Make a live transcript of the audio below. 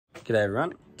G'day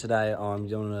everyone. Today I'm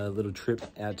doing a little trip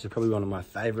out to probably one of my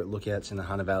favourite lookouts in the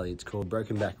Hunter Valley. It's called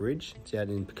Broken Back Ridge. It's out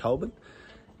in Colburn,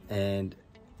 and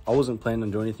I wasn't planning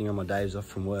on doing anything on my days off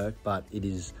from work, but it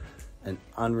is an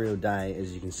unreal day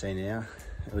as you can see now.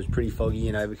 It was pretty foggy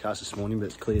and overcast this morning, but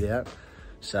it's cleared out.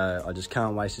 So I just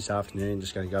can't waste this afternoon.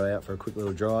 Just going to go out for a quick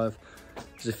little drive.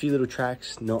 There's a few little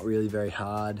tracks, not really very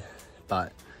hard,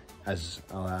 but as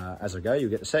I go, you'll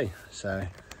get to see. So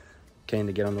keen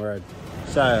to get on the road.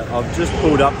 So I've just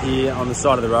pulled up here on the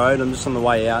side of the road. I'm just on the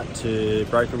way out to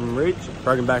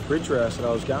Broken Back Ridge, where I said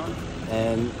I was going.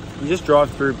 And you just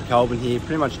drive through Colburn here,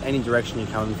 pretty much any direction you're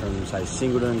coming from, say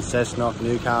Singleton, Cessnock,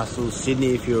 Newcastle,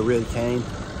 Sydney if you're really keen.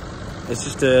 It's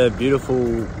just a beautiful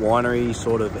winery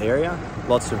sort of area.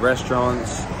 Lots of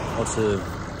restaurants, lots of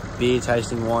beer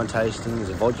tasting, wine tasting, there's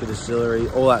a vodka distillery,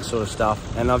 all that sort of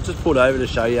stuff. And I've just pulled over to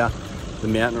show you the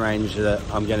mountain range that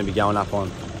I'm going to be going up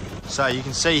on. So you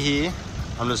can see here,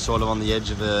 I'm just sort of on the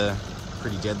edge of a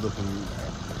pretty dead looking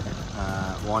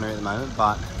winery at the moment,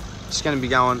 but just going to be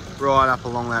going right up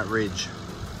along that ridge.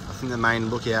 I think the main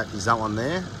lookout is that one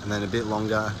there, and then a bit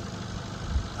longer,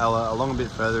 along a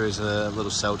bit further is a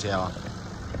little cell tower.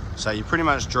 So you pretty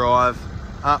much drive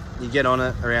up, you get on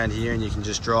it around here, and you can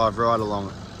just drive right along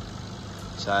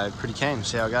it. So pretty keen,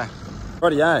 see how I go.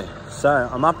 Rightio, so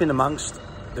I'm up in amongst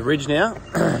the ridge now.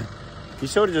 You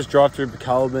sort of just drive through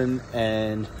Colburn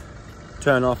and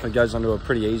turn off, and it goes onto a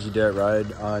pretty easy dirt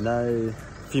road. I know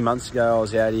a few months ago I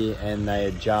was out here and they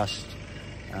had just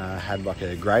had like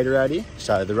a grader out here.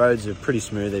 So the roads are pretty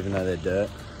smooth even though they're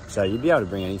dirt. So you'd be able to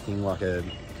bring anything like a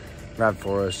RAV4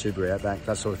 or a Subaru Outback,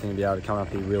 that sort of thing, to be able to come up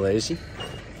here real easy.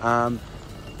 I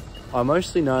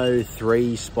mostly know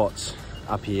 3 spots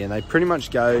up here, and they pretty much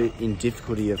go in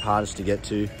difficulty of hardest to get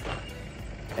to.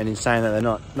 And in saying that, they're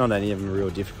not any of them are real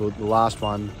difficult. The last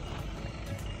one,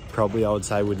 probably I would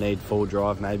say would need full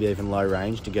drive, maybe even low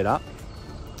range to get up.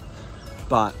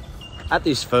 But at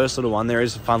this first little one, there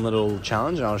is a fun little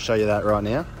challenge, and I'll show you that right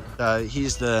now. So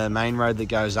here's the main road that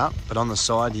goes up, but on the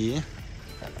side here,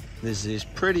 there's this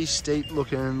pretty steep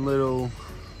looking little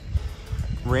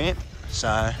ramp.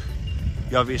 So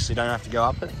you obviously don't have to go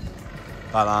up it,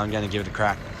 but I'm going to give it a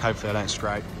crack. Hopefully I don't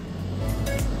scrape.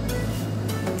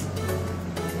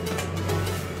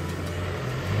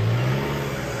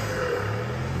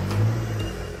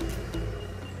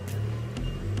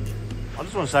 I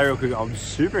just want to say real quick, I'm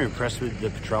super impressed with the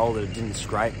patrol that it didn't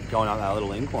scrape going up that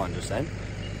little incline just then.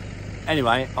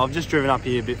 Anyway, I've just driven up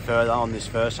here a bit further on this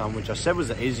first one, which I said was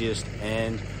the easiest,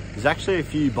 and there's actually a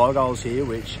few bog holes here,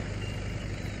 which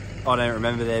I don't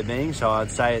remember there being, so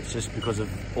I'd say it's just because of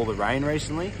all the rain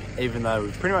recently, even though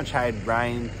we've pretty much had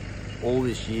rain all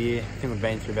this year. I think we've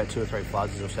been through about 2 or 3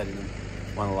 floods, as I've said in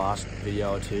one of the last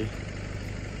video or two.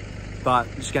 But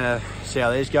I'm just going to see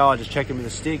how these go. I just checked them with a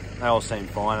stick. They all seem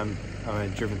fine.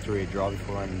 I've driven through here dry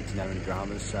before and didn't have any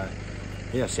dramas, so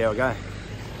yeah, see how it goes.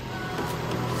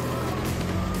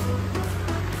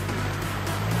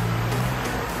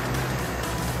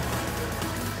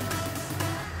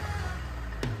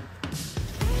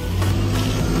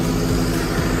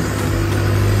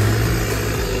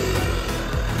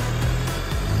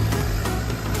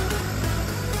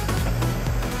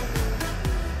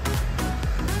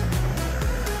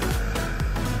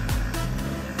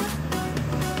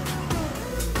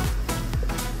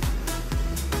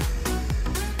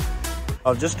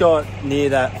 I've just got near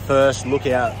that first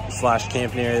lookout /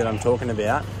 camping area that I'm talking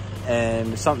about,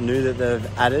 and something new that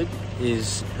they've added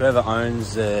is whoever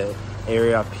owns the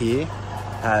area up here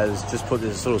has just put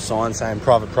this little sign saying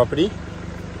private property.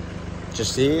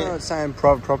 Just here, it's saying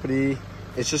private property.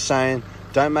 It's just saying,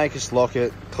 don't make us lock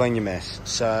it, clean your mess.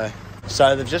 So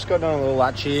they've just got on a little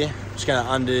latch here. I'm just gonna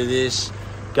undo this,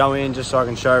 go in just so I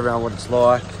can show everyone what it's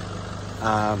like.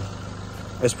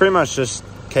 It's pretty much just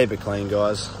keep it clean,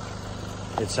 guys.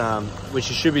 It's which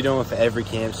you should be doing for every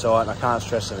campsite. I can't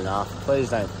stress it enough. Please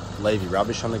don't leave your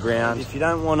rubbish on the ground. If you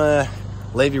don't want to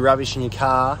leave your rubbish in your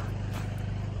car,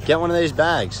 get one of these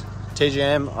bags.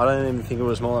 TGM, I don't even think it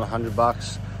was more than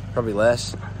 $100, probably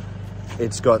less.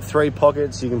 It's got 3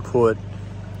 pockets. You can put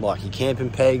like your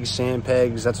camping pegs, sand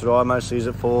pegs, that's what I mostly use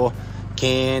it for.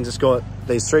 Cans, it's got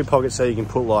these 3 pockets so you can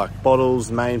put like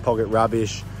bottles, main pocket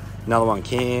rubbish, another one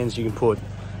cans. You can put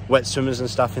wet swimmers and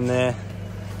stuff in there.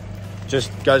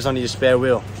 Just goes onto your spare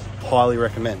wheel. Highly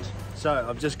recommend. So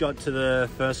I've just got to the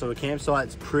first little campsite.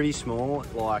 It's pretty small,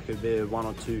 like it'd be a 1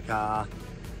 or 2 car.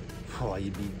 Oh,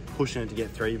 you'd be pushing it to get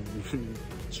 3,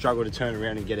 struggle to turn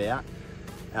around and get out.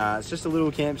 It's just a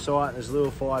little campsite. There's a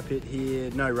little fire pit here,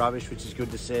 no rubbish, which is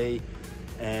good to see.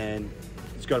 And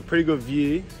it's got a pretty good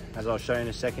view, as I'll show you in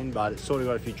a second, but it's sort of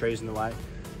got a few trees in the way.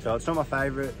 So it's not my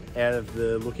favourite out of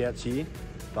the lookouts here,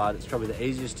 but it's probably the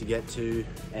easiest to get to,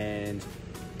 and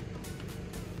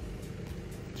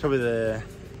it's probably the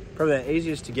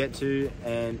easiest to get to,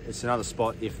 and it's another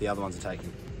spot if the other ones are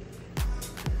taken.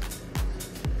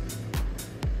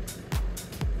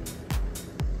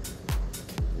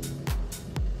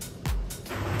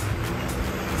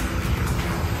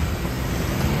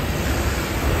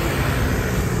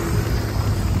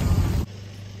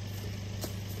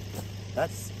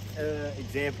 That's an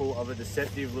example of a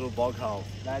deceptive little bog hole.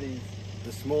 That is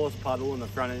the smallest puddle, and the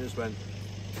front end just went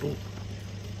boom.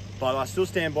 But I still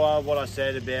stand by what I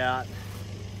said about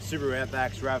Subaru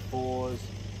Outbacks, RAV4s,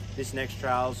 this Next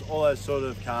Trails, all those sort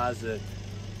of cars that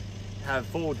have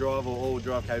four-wheel drive or all-wheel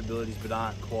drive capabilities but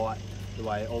aren't quite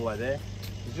all the way there.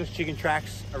 There's just chicken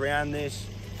tracks around this.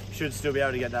 Should still be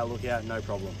able to get that lookout, no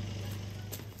problem.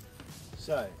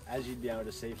 So, as you'd be able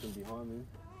to see from behind me,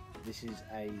 this is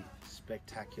a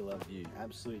spectacular view.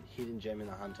 Absolute hidden gem in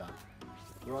the Hunter.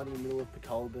 Right in the middle of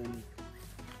Pecolbin.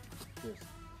 It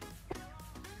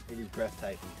is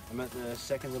breathtaking. I'm at the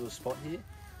second little spot here.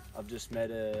 I've just met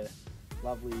a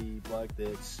lovely bloke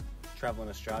that's travelling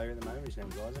Australia at the moment. His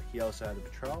name's Isaac. He also had a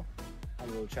patrol. Had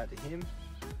a little chat to him.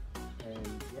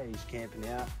 And yeah, he's camping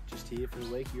out just here for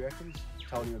the week, he reckons.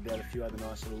 Told him about a few other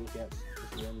nice little lookouts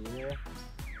just around the area.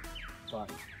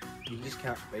 But you just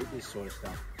can't beat this sort of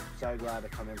stuff. So glad to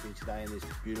come out here today in this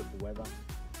beautiful weather.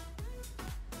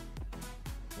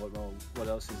 What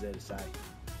else is there to say?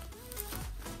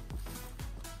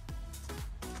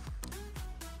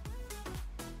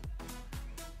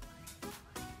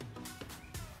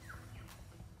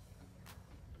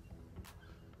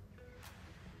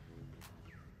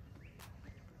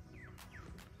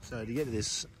 So to get to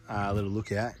this little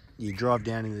lookout, you drive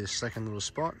down into this second little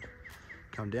spot,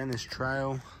 come down this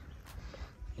trail,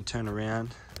 you turn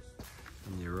around,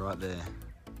 and you're right there.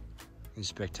 It's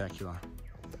spectacular.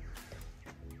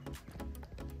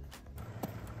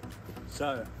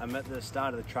 So I'm at the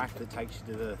start of the track that takes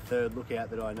you to the third lookout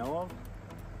that I know of.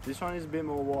 This one is a bit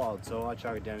more wild, so I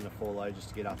chuck it down in a 4-low just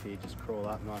to get up here, just crawl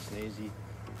up nice and easy.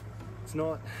 It's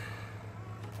not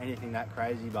anything that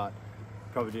crazy, but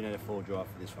probably do need a 4 drive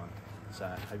for this one. So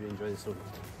I hope you enjoy this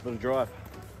little drive.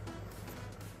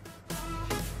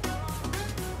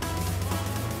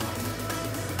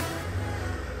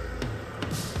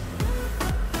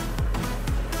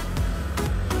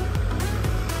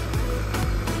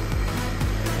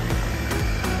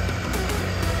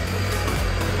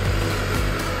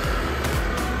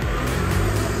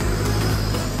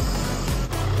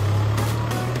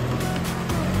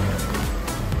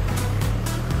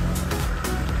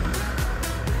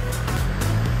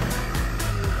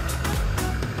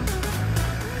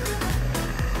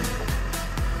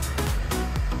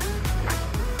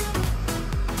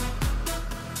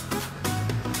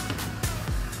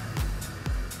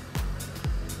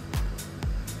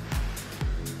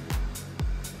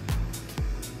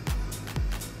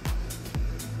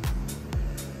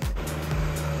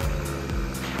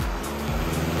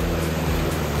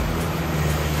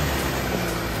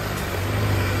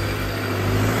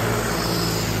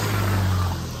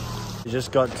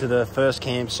 Just got to the first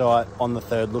campsite on the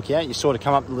third lookout. You sort of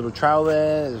come up the little trail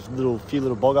there, there's a few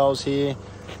little bog holes here,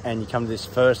 and you come to this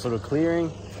first little clearing.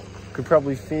 Could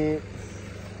probably fit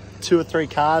 2 or 3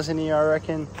 cars in here, I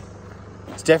reckon.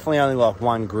 It's definitely only like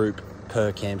one group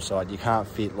per campsite. You can't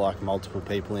fit like multiple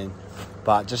people in,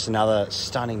 but just another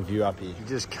stunning view up here. You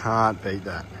just can't beat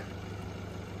that.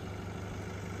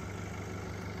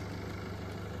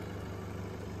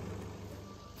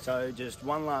 So just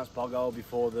one last bog hole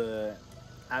before the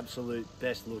absolute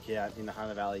best lookout in the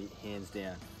Hunter Valley, hands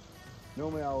down.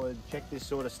 Normally I would check this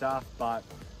sort of stuff, but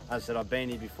as I said, I've been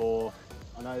here before.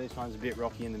 I know this one's a bit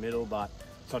rocky in the middle, but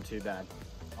it's not too bad.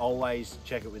 Always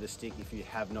check it with a stick if you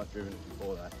have not driven it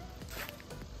before that.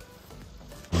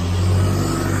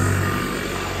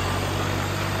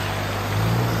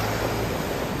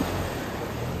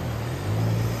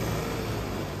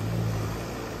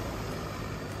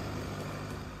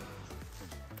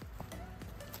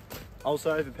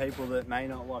 Also, for people that may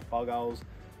not like bog holes,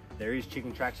 there is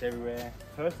chicken tracks everywhere.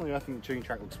 Personally, I think the chicken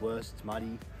track looks worse. It's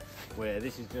muddy, where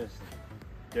this is just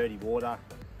dirty water.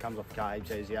 Comes off the car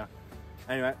heaps easier.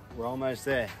 Anyway, we're almost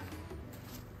there.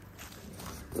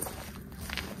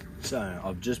 So,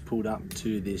 I've just pulled up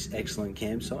to this excellent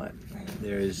campsite.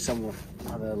 There is some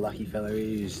other lucky fella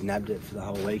here who's nabbed it for the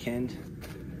whole weekend.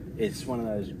 It's one of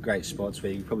those great spots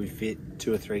where you can probably fit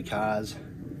 2 or 3 cars,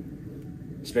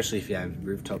 especially if you have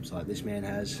rooftops like this man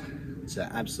has. It's an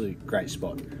absolute great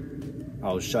spot.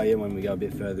 I'll show you when we go a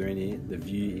bit further in here. The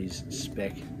view is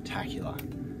spectacular.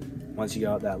 once you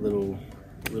go up that little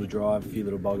drive, a few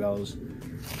little bog holes,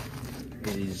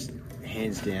 it is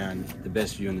hands down the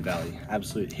best view in the valley.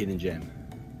 Absolute hidden gem.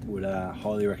 Would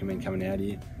highly recommend coming out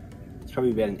here. It's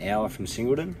probably about an hour from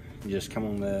Singleton. You just come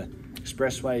on the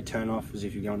expressway, turn off as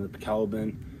if you're going to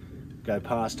Pecolbin, go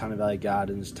past Hunter Valley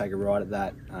Gardens, take a right at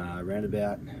that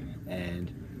roundabout,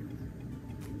 and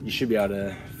you should be able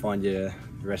to find your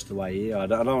the rest of the way here. I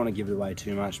don't want to give it away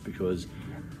too much because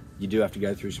you do have to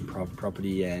go through some private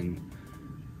property, and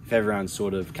if everyone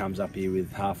sort of comes up here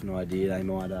with half an idea, they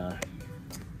might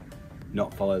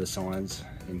not follow the signs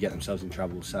and get themselves in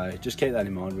trouble. So just keep that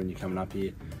in mind when you're coming up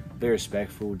here. Be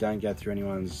respectful, don't go through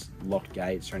anyone's locked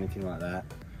gates or anything like that.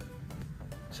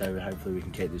 So hopefully we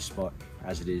can keep this spot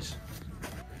as it is.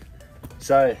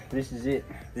 So this is it.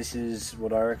 This is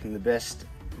what I reckon the best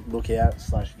lookout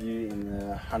 / view in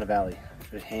the Hunter Valley,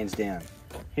 hands down.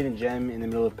 Hidden gem in the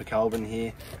middle of Pecolbin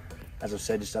here. As I've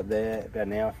said, just up there, about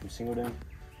an hour from Singleton.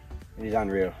 It is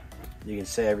unreal. You can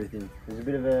see everything. There's a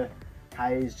bit of a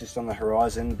haze just on the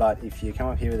horizon, but if you come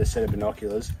up here with a set of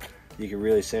binoculars, you can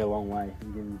really see a long way.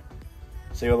 You can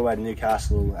see all the way to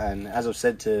Newcastle, and as I've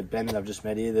said to Ben that I've just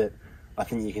met here, that I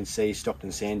think you can see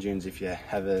Stockton sand dunes if you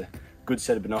have a good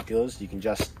set of binoculars. You can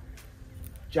just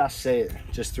see it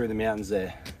just through the mountains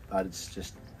there, but it's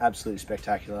just absolutely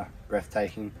spectacular,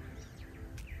 breathtaking.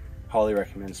 Highly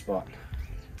recommend spot.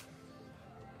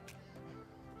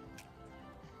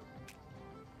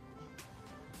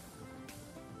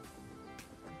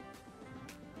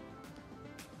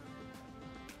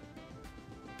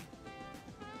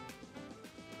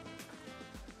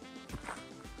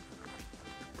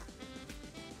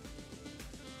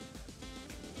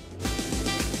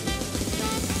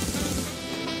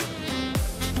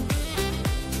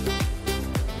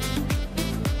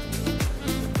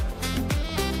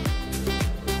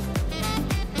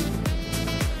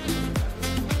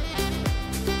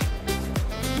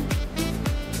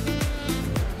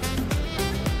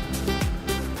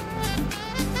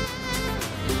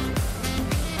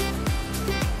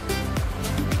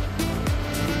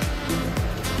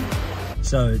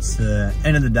 So it's the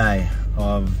end of the day.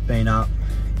 I've been up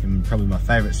in probably my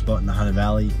favourite spot in the Hunter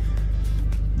Valley.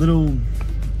 Little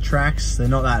tracks, they're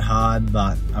not that hard,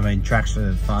 but I mean, tracks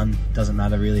are fun. Doesn't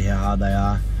matter really how hard they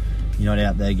are. You're not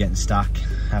out there getting stuck,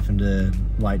 having to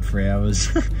wait for hours.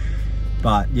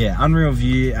 But yeah, unreal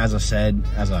view, as I said,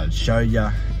 as I showed you.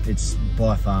 It's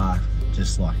by far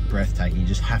just like breathtaking. You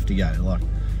just have to go. Like,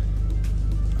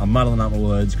 I'm muddling up my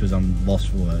words because I'm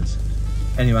lost for words.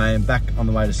 Anyway, I'm back on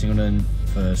the way to Singleton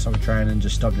for soccer training.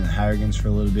 Just stopped in at Harrigan's for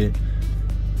a little bit.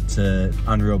 It's an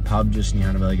unreal pub just near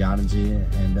Hunter Valley Gardens here,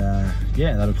 and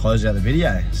yeah, that'll close out the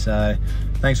video. So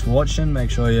thanks for watching. Make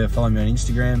sure you follow me on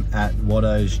Instagram at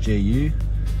WattosGU.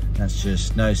 That's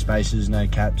just no spaces, no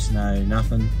caps, no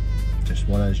nothing, just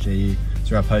WattosGU.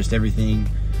 It's where I post everything,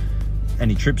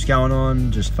 any trips going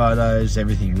on, just photos,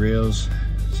 everything, reels.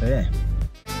 So yeah.